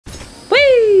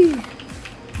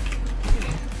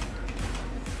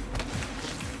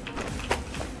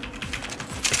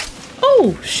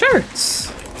Ooh,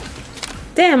 shirts.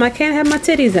 Damn, I can't have my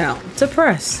titties out.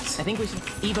 Depressed. I think we should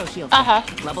Evo shield.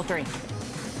 Level 3.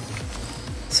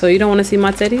 So you don't want to see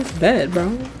my titties? Bad,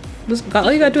 bro. Just,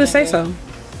 all you gotta do is say so.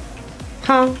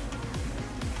 Huh?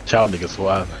 Child niggas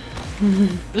wild.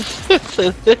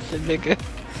 Listen, nigga.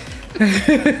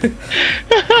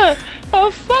 Oh,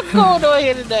 fuck going on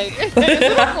here today?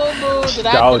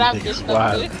 Child niggas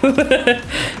wild.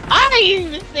 I didn't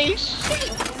even say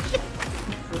shit.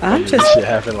 I'm just. This shit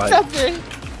happen like.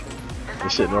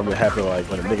 This shit normally happen like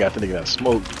when a nigga after nigga that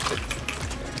smoke.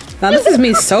 Now this is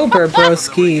me sober,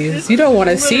 broskies. You don't want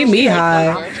to see me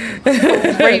high.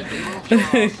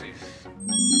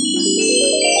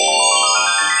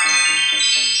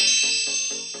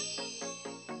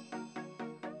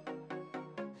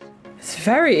 It's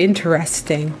very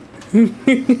interesting.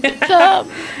 It's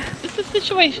a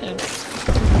situation.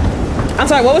 I'm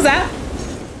sorry, what was that?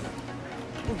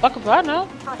 Fuck if I know.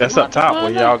 That's up top where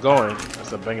y'all going.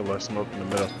 That's a Bangalore smoke in the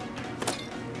middle.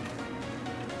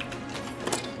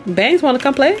 Bangs want to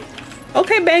come play?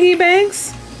 Okay, Bangy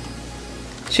Bangs.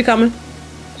 She coming.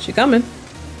 She coming.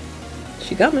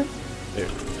 She coming. Here.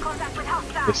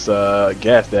 It's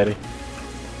Gas Daddy.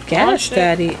 Gas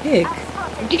Daddy, ick.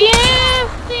 Yes,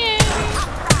 yes.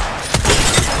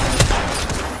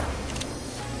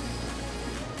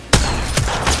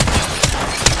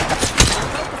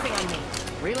 Focusing on me.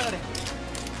 Reloading.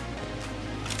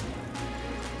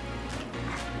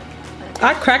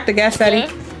 I cracked the Gas Daddy.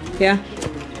 Yeah.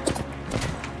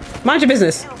 Mind your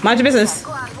business. Mind your business.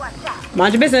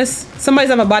 Mind your business.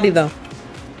 Somebody's on my body though.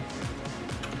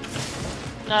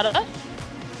 Not us?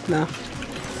 No.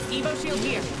 Evo shield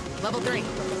here. Level 3.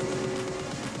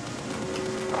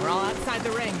 We're all outside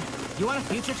the ring. You want a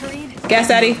future to read? Gas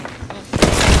Daddy.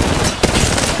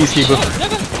 Peacekeeper.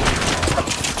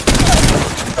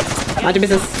 Mind your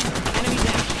business. Enemy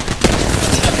down.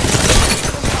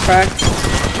 Cracked.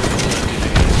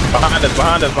 Behind us,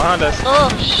 behind us, behind us. Oh,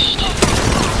 shit.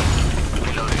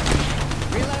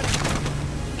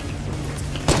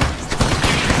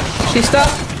 She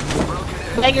stuck.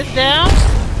 Leg is down.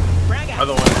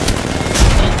 Other one.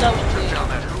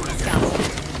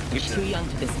 You're too young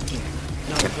to disappear.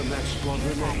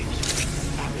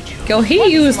 Yo, he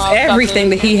used everything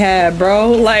that he had,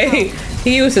 bro. Like,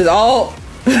 he used his ult.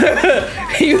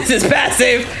 He used his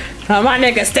passive. My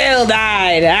nigga still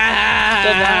died.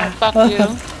 Ah. Fuck you.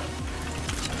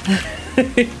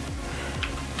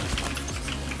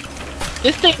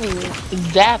 This thing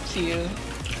zaps you.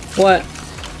 What?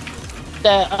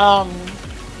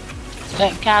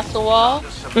 That castle wall.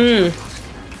 It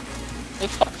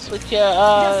fucks with your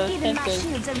senses.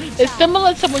 It's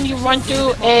similar to when you run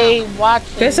through a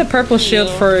Watson. There's a purple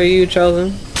shield for you,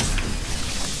 Chosen.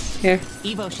 Here.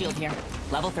 Evo shield here.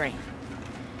 Level 3.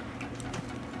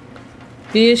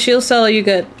 You shield cell or you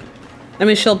good? I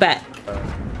mean shield bat.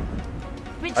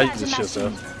 I use the shield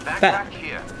cell. Bat.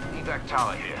 Here. Evac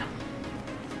tower here.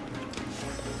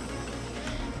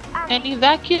 An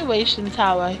evacuation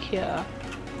tower here.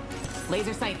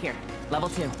 Laser sight here. Level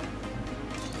 2.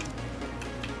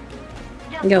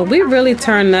 Yo, we really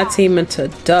turned that team into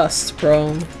dust,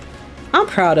 bro. I'm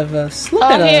proud of us. Look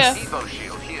at us. Evo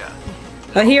shield here.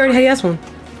 He already has one.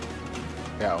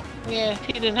 Yeah. Yeah,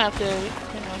 he didn't have to,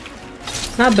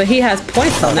 Nah, but he has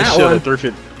points on that one.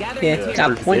 Yeah,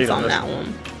 got points on that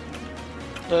one.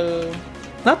 Boo.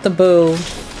 Not the boo.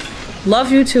 Love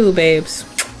you too, babes.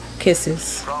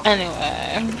 Kisses.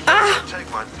 Anyway. Ah! Take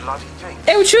my bloody thing.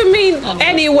 Hey, what you mean?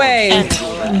 Anyway.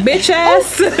 Bitch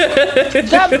ass.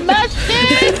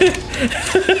 Domestic.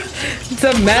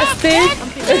 Domestic.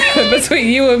 Between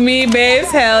you and me,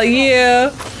 babes. Hell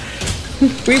yeah.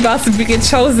 We about to begin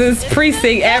Chosen's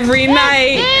precinct every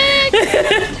night.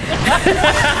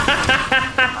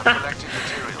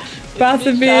 About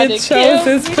to be in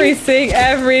Chosen's precinct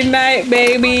every night,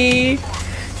 baby.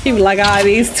 He be like, ah,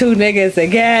 these two niggas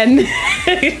again.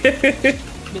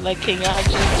 Be like, King, I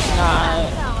just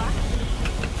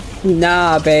not.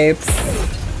 Nah, babes.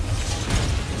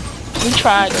 We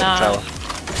tried not.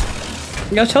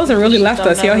 Yo, Chosen really left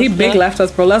us, yo. He big left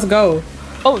us, bro. Let's go.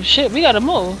 Oh shit, we gotta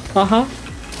move. Uh-huh.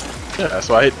 Yeah, that's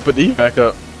why I put the E back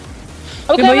up.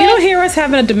 Okay, Yeah, but you don't hear us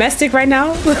having a domestic right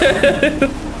now?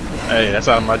 Hey, that's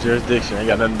out of my jurisdiction. Ain't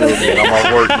got nothing to do with me. I'm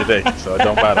on work today, so it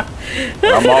don't matter.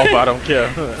 When I'm off, I don't care.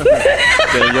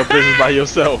 Stay your business by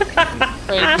yourself.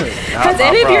 Has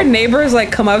any of your neighbors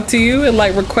like come up to you and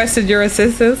like requested your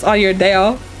assistance on your day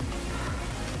off?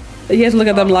 You have to look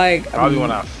at them like probably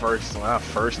when I first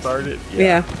started.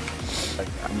 Yeah. Like,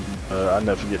 I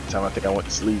never forget the time I think I went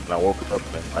to sleep and I woke up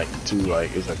and like it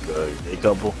was like a gay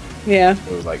couple. Yeah.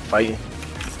 It was like fighting.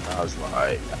 I was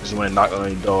like, I just went and knocked on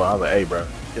the door. I was like, hey, bro,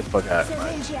 get the fuck out.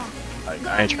 Like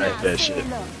I ain't trying to that shit.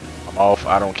 I'm off.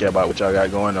 I don't care about what y'all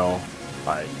got going on.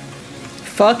 Like,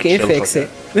 fuck it, fix it.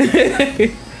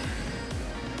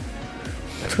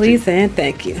 Please and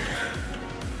thank you.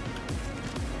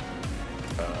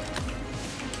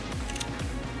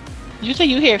 You say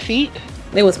you hear feet?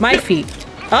 It was my feet.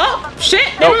 Oh shit!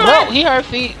 No, he heard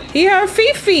feet. He heard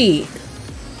feet.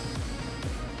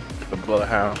 The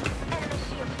bloodhound.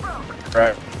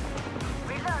 Right.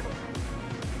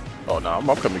 Oh no, I'm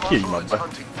coming to kill you, my boy.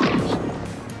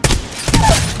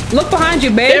 Look behind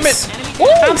you, babes. Damn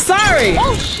it! I'm sorry.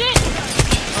 Oh shit!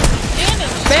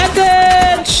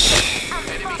 Bandage.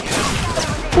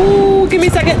 Ooh, give me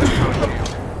a second.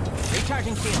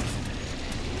 Recharging shields.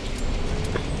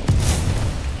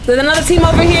 There's another team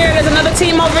over here. There's another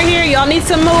team over here. Y'all need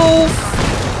to move.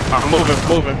 I'm moving.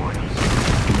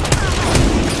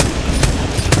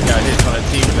 Got hit on that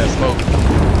team with that smoke.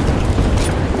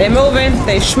 They moving.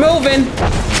 They schmoving.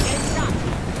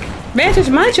 Man, just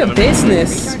mind your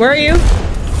business. Where are you?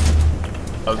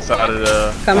 Other side of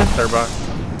the Coming. turbine.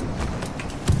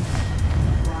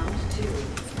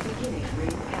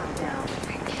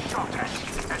 Shot at.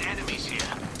 And enemies here.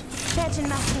 Catching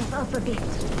myself up a bit.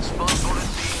 Spawn bullet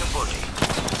seeing a body.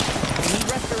 Need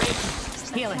restoration.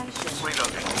 Healing.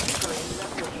 Reloading.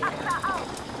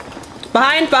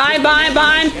 Behind.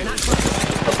 They're not close.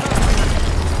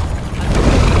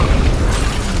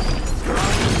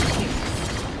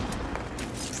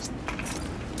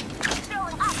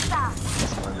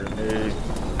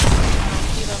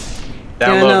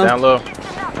 Down Yeah, low, no. down low.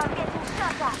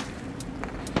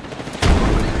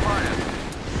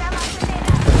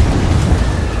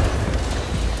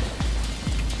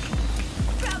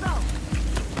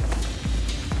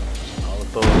 All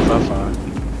of those I find.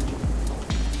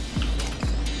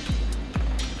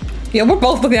 Yeah, we're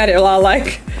both looking at it a lot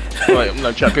like. Like, I'm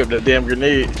not trying to pick up that damn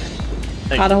grenade.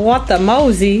 I don't want the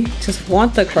mosey, just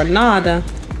want the granada.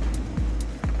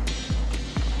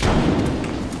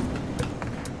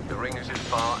 The ring is in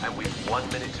far, and we've 1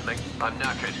 minute to make. I'm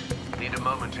knackered. Need a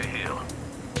moment to heal.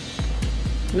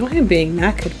 You know him being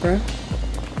knackered, bro.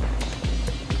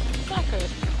 Knackered.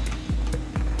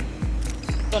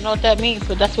 Don't know what that means,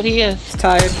 but that's what he is. He's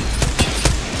tired.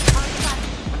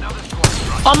 Another squad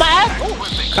strike. On my ass! Oh,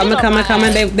 shit on my Coming.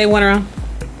 ass. They went around.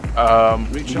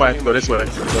 We might have to go this way. Go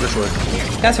this way.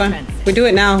 That's fine. We do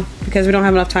it now because we don't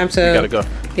have enough time to. We gotta go.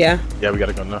 Yeah. Yeah, we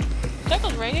gotta go now.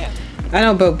 Circle's right here. I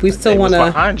know, but we still Hey, want what's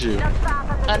to. behind you?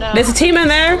 I know. There's a team in I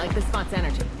there like this spot's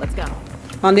energy. Let's go.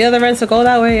 on the other end, so go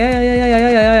that way.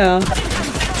 Yeah.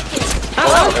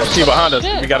 Oh, There's a team behind us.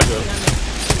 Shit. We gotta go.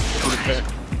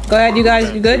 go ahead, you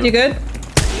guys. You good? You good?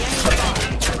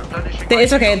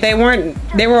 It's okay. They weren't.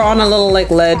 They were on a little like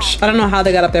ledge. I don't know how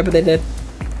they got up there, but they did.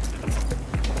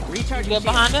 Recharging Good shields.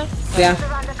 behind us? Yeah.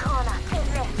 Around the corner. Take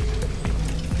left.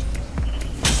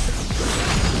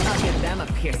 I'll give them a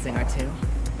piercing or two.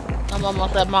 I'm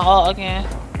almost at my ult again.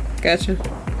 Gotcha.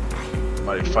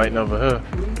 Somebody fighting over her.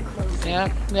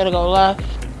 Yeah, we gotta go left.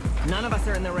 None of us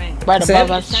are in the ring. Right That's above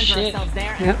it? us. Center Shit. ourselves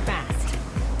there and Yep. fast.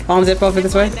 Bomb zip over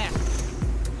this way. There.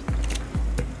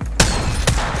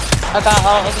 I got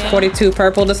ult again. 42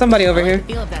 purple. There's somebody over here.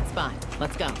 Feel of that spot.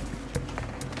 Let's go.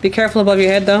 Be careful above your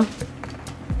head, though.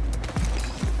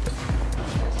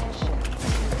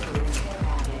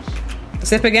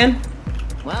 Zip again.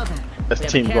 Well then. That's we have a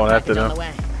team care going after package on them. the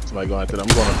way. Somebody going after them.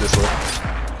 I'm going up this way.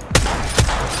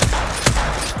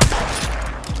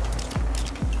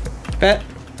 Bet.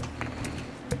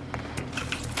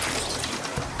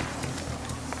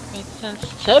 Makes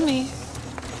sense to me.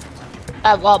 I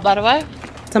have ult, by the way.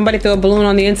 Somebody threw a balloon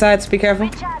on the inside, so be careful.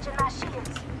 Recharging my shields.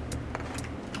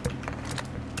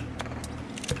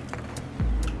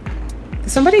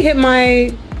 Somebody hit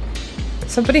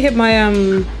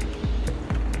my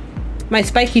my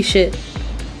spiky shit.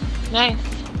 Nice.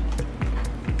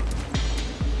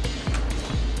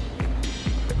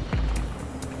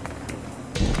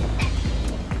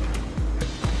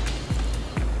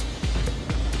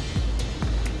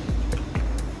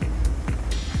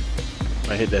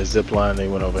 I hit that zip line. They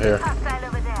went over here. Hostile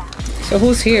over there. So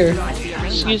who's here?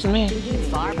 Excuse me.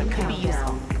 Far, but could be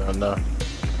useful. I don't know.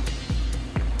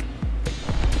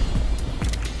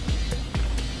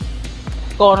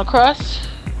 Going across.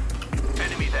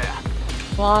 Enemy there.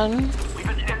 One. We've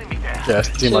an enemy there. Yeah, that's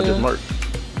the team I just Two. marked.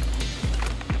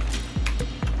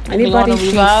 Anybody wanna see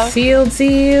revive? sealed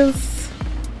seals?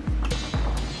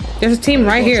 There's a team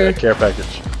right Going to here. that care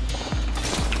package.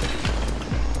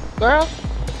 Girl.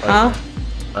 Huh?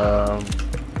 I'm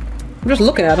just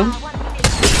looking at them.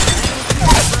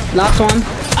 Knocked one.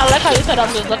 I like how you said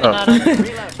I'm just looking at him.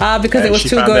 Because it was she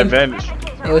too found good. That vantage.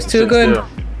 It was too Sit good. still.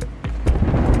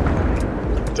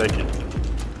 Take it.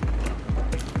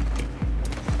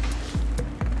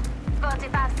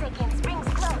 45 seconds. Rings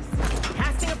close.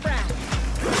 Casting a frag.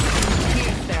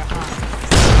 Pierce their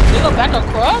heart. You go back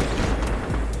across?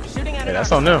 Shooting at Yeah, an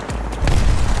that's arc. on them.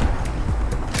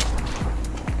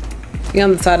 Be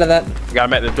on the side of that. Got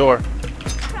him at the door.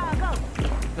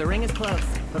 The ring is close.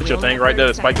 but Put we your only thing have right there,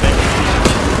 the 30 spike thing.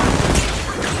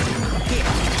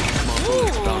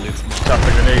 Stop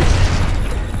the grenades.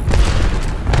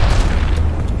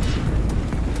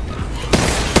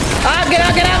 Ah, get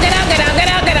out, get out, get out, get out, get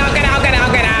out, get out, get out, get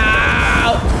out, get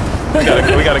out.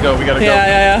 We gotta go.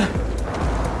 Yeah.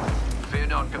 Fear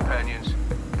not, companions.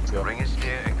 go. Ring is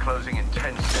near and closing in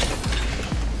 10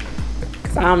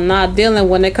 seconds. I'm not dealing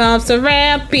when it comes to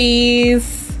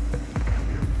rampies.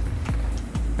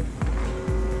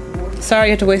 Sorry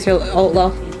you have to waste your ult low.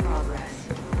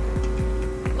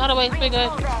 Not a waste, big good.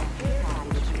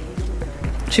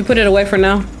 She put it away for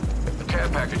now. The care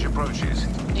package approaches.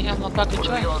 You have no fucking One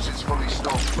of choice. yours is fully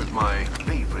stocked with my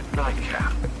favorite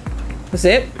nightcap.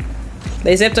 Zip.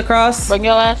 They zipped across. Bring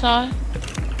your ass on.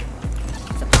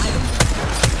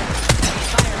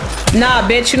 Nah,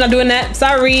 bitch, you're not doing that.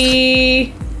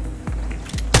 Sorry.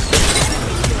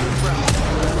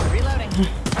 Reloading.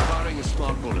 Firing a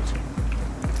smart bullet.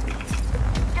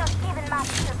 Just giving my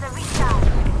shields a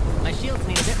recharge. My shields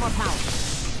need a bit more power.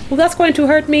 Well, that's going to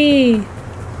hurt me.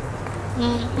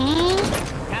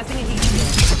 Casting a heat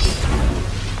shield.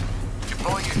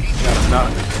 Deploying your heat Got him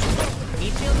knocked.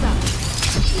 Heat shields up.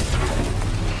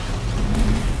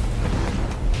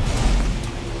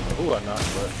 Ooh, I knocked,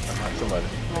 but I knocked somebody.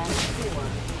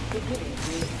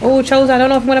 Oh, Chose, I don't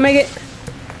know if I'm gonna make it.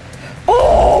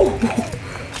 Oh!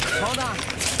 Hold on.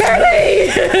 Barely!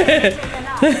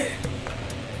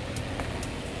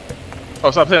 Oh,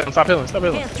 stop hitting, stop hitting.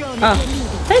 Oh,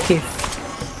 thank you.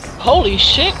 Holy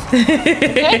shit.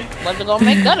 Okay, wasn't gonna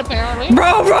make that apparently.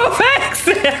 Bro, facts!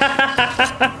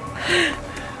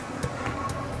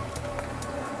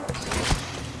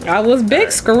 I was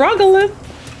big struggling.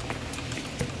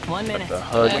 1 minute. To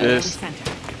hug this.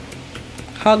 Center.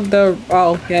 Hug the.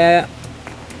 Oh, yeah.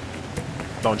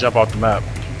 Don't jump off the map.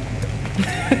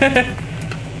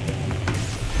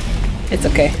 It's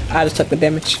okay. I just took the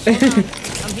damage. I'm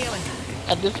healing.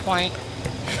 At this point.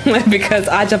 Because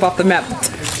I jump off the map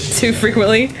too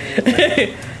frequently.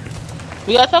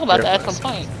 We gotta talk about that at some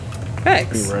point. He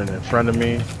Facts. running in front of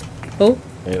me. Oh,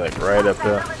 He like right up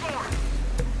there.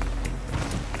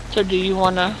 So do you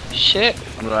wanna shit?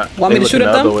 I'm not. want me they to shoot looking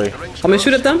at the them? other way. Want me to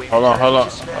shoot at them? Hold on.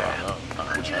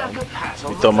 Would you like a pat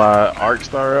on You the throw my arc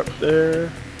star up there.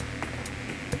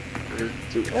 3,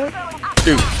 2, 1.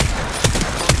 Shoot.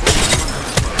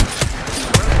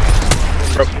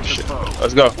 Oh, shit.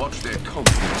 Let's go. Watch their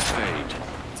confidence fade.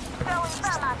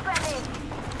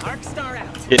 Arc star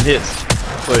out. Getting hits.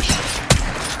 Push.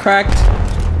 Cracked.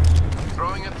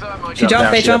 Throwing a thermite. She jumped,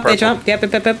 down, they she jumped, got they jumped. Yep.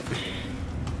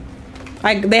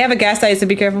 They have a gas station, so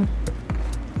be careful.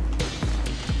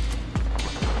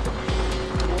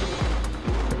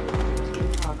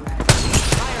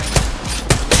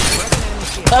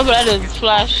 That is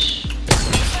flash.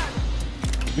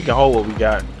 We can hold what we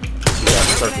got. We got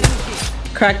a circle.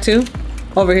 Cracked two.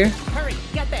 Over here. Hurry,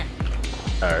 get there.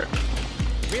 Alright.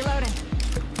 Reloading.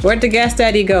 Where'd the gas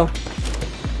daddy go?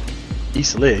 He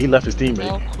slid. He left his teammate.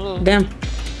 No clue. Damn.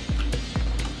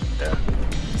 Yeah.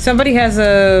 Somebody has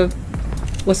a.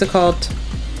 What's it called?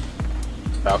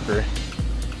 Valkyrie.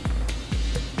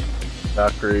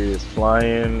 Valkyrie is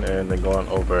flying and they're going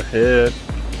overhead.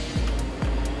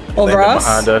 Over Landed us?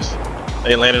 behind us.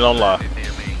 They landed on lock.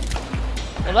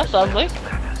 Well, that's ugly.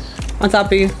 On top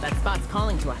of you. That spot's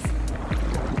calling to us.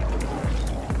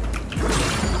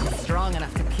 Strong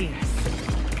enough to pierce.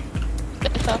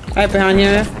 It's up. Right behind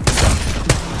you.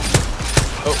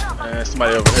 Oh, and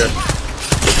somebody over here.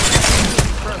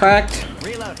 Cracked.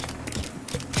 Reload.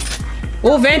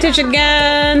 Oh, vantage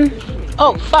again.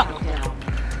 Oh, fuck.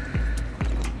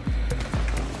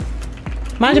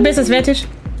 Mind your business, vantage.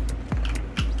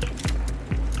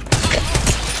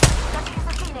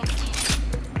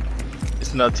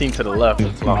 It's another team to the left.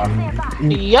 It's locked.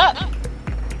 Yup.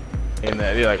 And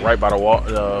they're like right by the wall.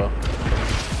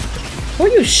 Who are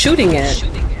you shooting at?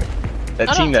 That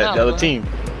I team, don't that know, the other bro. team.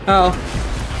 Oh.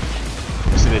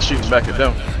 You see, they're shooting back at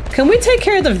them. Can we take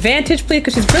care of the vantage, please?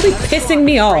 Because she's really pissing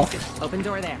me off. Open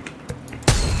door there.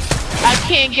 I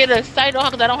can't get a sight on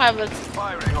her because I don't have a.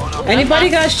 Firing on up. Anybody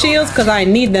got shields? Because I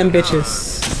need them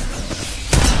bitches.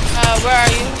 Where are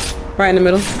you? Right in the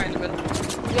middle. You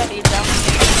gotta eat that.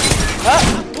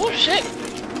 Oh shit.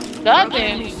 God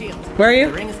damn. Shield. Where are The you?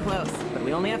 ring is close, but we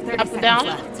We only have 30 Up and seconds down.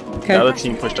 left. The Okay. other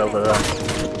team pushed over there.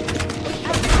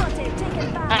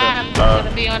 I'm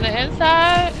gonna be on the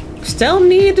inside. Still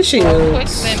need the For a quick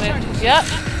shields. minute. Yep.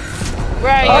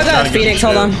 Right. Oh, I got trying a to get Phoenix. the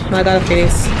Hold on. shields. I got a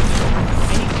Phoenix.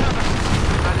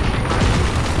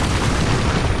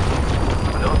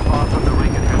 We're not far from the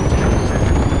ring and have to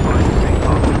find the big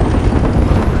pump.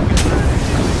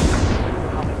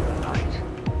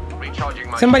 Recharging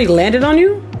my Somebody landed on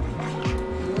you?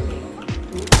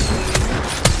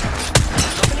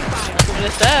 That's what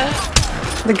it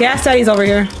says. The gas daddy's over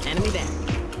here. Enemy there.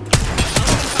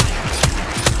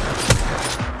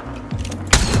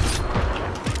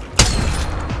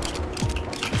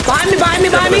 Behind me, behind me,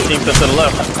 behind That me. team still to the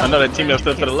left. I know that team that's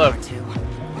still to the left. Two.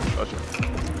 Oh,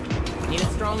 shit. Need a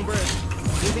strong brew.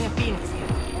 Using a Phoenix here.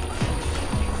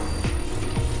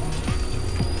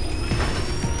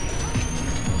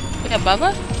 Yeah,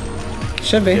 Bubba.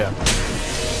 Should be. Yeah.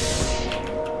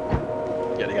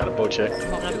 Yeah, they got a bow check.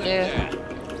 Come on up there.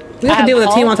 We have to deal with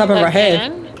a team on top of our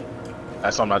head. Again.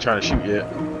 That's why I'm not trying to shoot yet.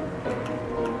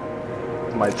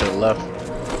 Somebody to the left.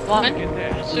 1,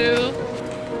 2.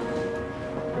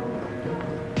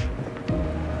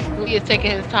 He is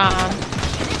taking his time.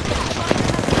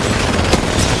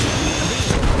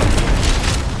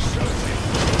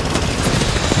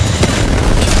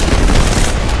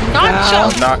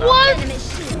 Nacho, Knock. what?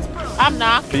 I'm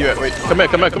not. Where you at? Wait, come here,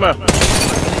 come here, come here.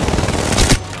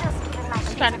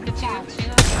 I'm trying to get you.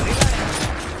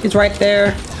 He's right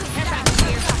there.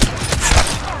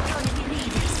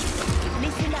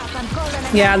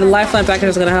 Yeah, the lifeline package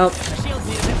is gonna help. Shields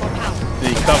need a bit more power.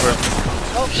 The cover.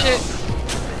 Oh shit.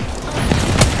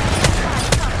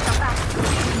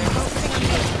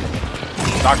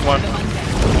 Knock one.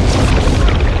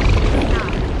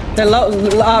 They're low.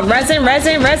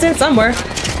 Resin somewhere.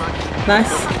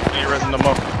 Nice. Ain't resing no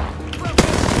more.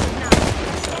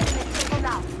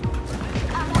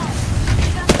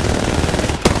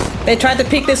 They tried to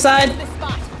peek this side. I'm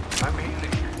healing.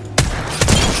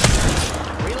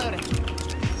 Reloading.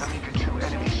 Only the 2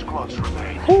 enemy squads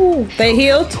remain. Ooh, they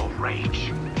healed. No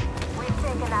rage.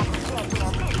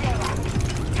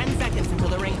 10 seconds until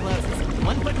the ring closes.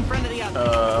 One foot in front of the other.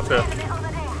 Up here.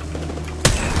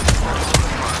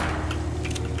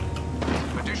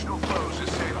 Additional foes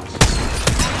assailants.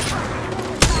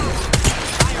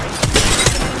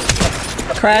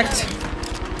 Cracked.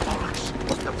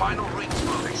 The final ring's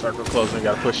moving. Circle closing,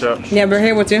 gotta push up. Yeah, we're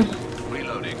here with you.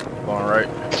 Reloading. Going right.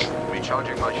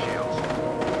 Recharging my shields.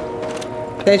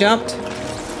 They jumped.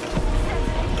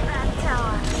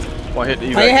 One hit the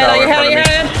On evac your head, tower on your in head, on your front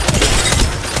head.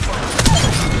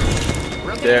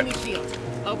 Broken Yeah. enemy shield.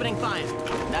 Opening fire.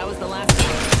 That was the last one.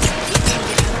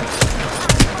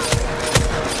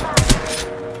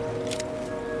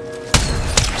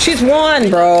 She's one,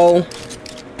 bro.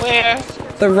 Where?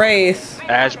 The Wraith. of me.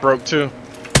 Ash broke too.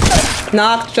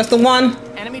 Knocked, just the one.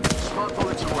 Enemy. Smart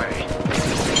bullets away.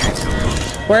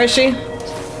 Where is she?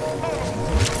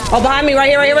 Oh, behind me, right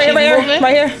here, right here, right here, right here, Moving.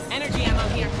 right here. Energy ammo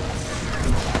here.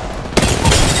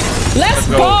 Let's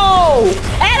go. go!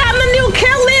 And I'm the new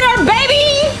kill leader, baby!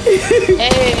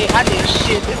 Hey, I did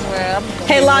shit this round.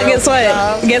 Hey, La, guess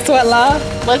what? Guess what, La?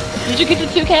 What? Did you get the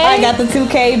 2K? I got the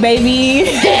 2K, baby.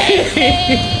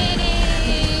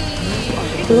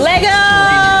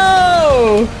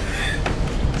 Lego!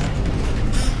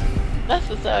 That's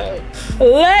what's up.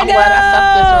 Lego! glad I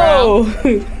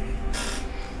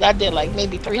That did like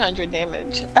maybe 300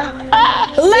 damage.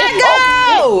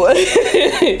 Lego!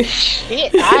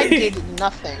 Shit, I did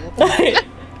nothing.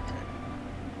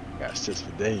 Got sits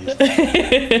for days.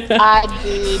 I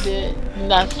did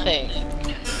nothing.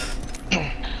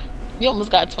 You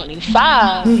almost got 25.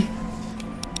 I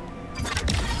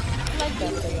like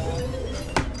that for y'all.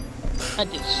 I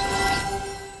did shit.